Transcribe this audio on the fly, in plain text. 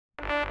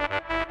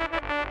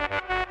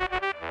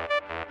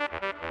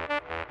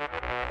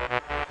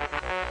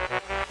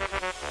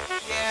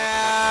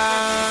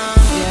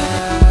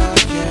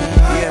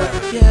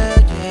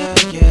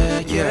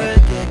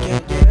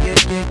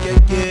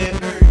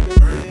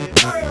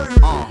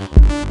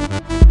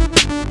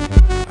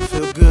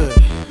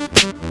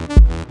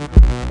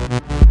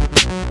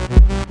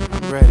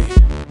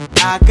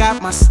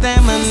my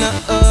stamina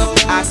up.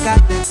 I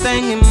got that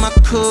thing in my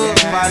cup.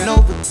 I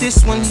know with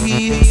this one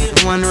here,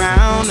 one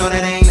round, no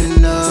that ain't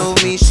enough.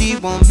 Told me she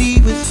won't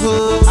be with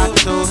her. I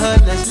told her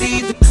let's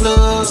leave the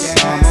club.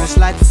 It's almost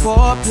like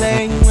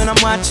foreplay when I'm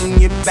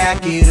watching you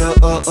back it up.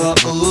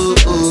 Ooh,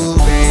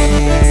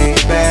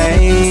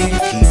 baby,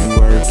 keep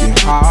working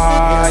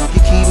hard.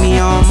 You keep me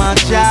on my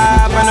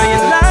job. I know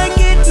you like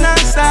it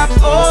non-stop.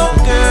 Oh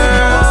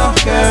girl,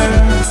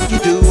 you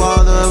do all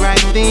the right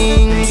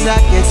things. I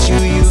get you,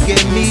 you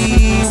get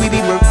me. We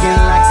be working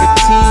like a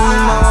team.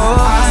 Oh,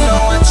 I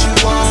know what you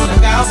want, I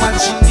got what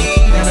you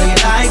need. I know you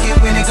like it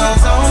when it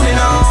goes on and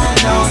on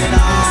and on and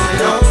on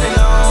and on and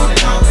on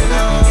and on and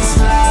on. It's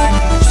like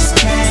you just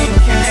can't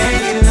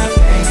get enough,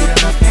 can't get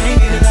enough, can't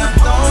get enough.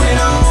 On and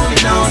on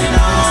and on and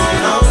on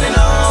and on and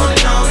on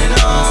and on and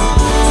on.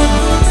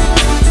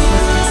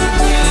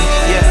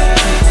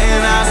 Yeah, and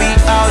I be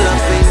all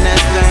up in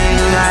that thing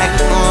like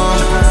yeah.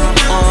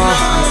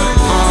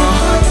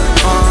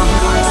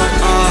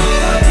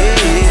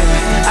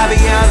 I be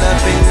all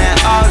up in that,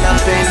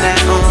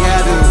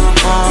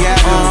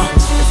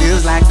 It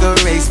feels like a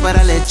race, but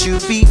I let you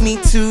beat me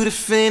to the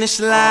finish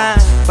line.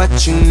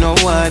 But you know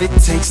what it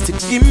takes to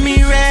get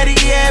me ready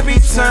every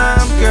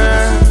time,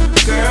 girl.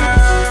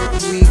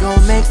 We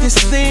gon' make this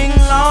thing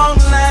long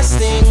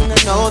lasting. I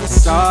know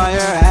that's all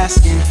you're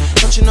asking.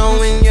 Don't you know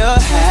when you're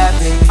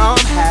happy, I'm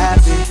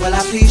happy. Well, I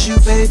please you,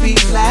 baby,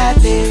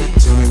 gladly.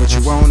 Tell me what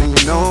you want and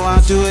you know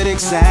I'll do it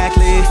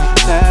exactly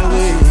that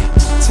way.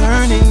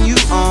 Turning you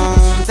on,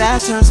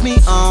 that turns me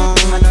on.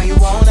 I know you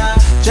wanna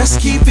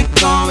just keep it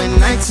going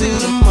night to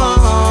the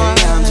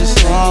morning. I'm just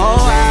saying,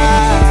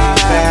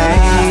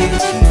 babe,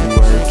 keep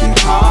working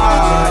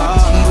hard,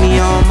 keep me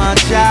on my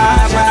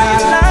job. I know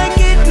you like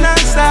it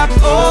non-stop.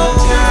 Oh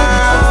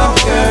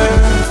girl,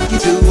 you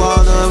do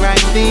all the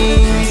right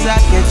things. I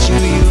get you,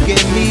 you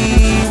get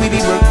me. We be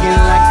working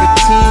like a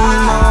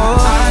team. Oh,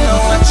 I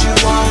know what you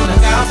want, I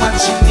got what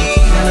you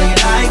need. I know you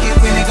like it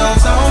when it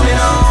goes on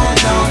and on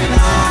and on and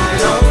on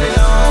and on and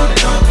on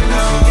and on and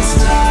on. It's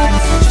like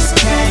you just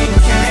can't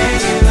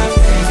get enough,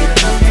 can't get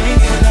enough,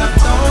 can't get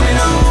enough. On and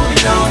on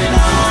and on and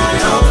on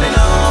and on and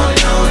on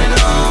and on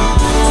and on.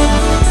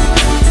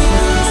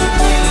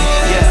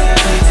 Yeah,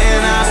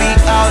 and I be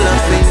all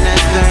up in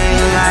that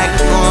thing like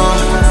yeah.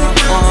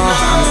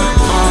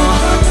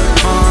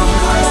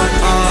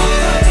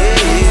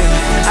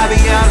 I be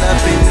all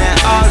up in that,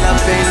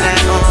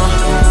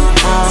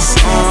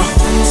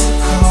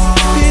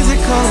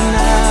 physical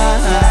now,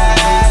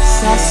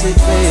 sassy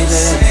baby.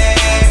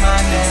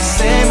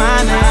 Say my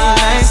name,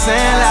 nice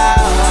and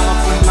loud.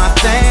 Put my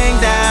thing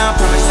down,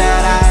 promise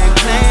that I ain't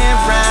playing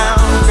round.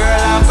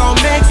 Girl, I'm gon'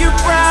 make you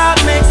proud,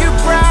 make you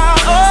proud.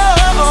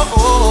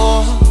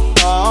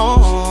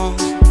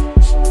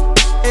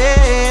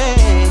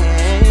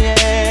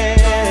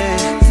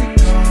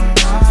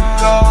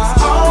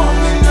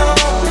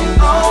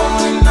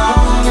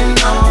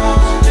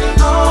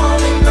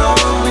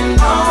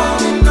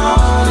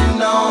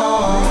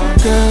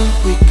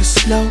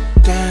 Slow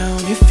down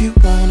if you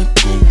wanna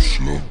go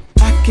slow.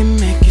 I can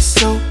make it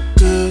so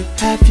good,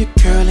 have you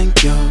curling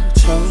your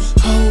toes.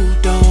 Hold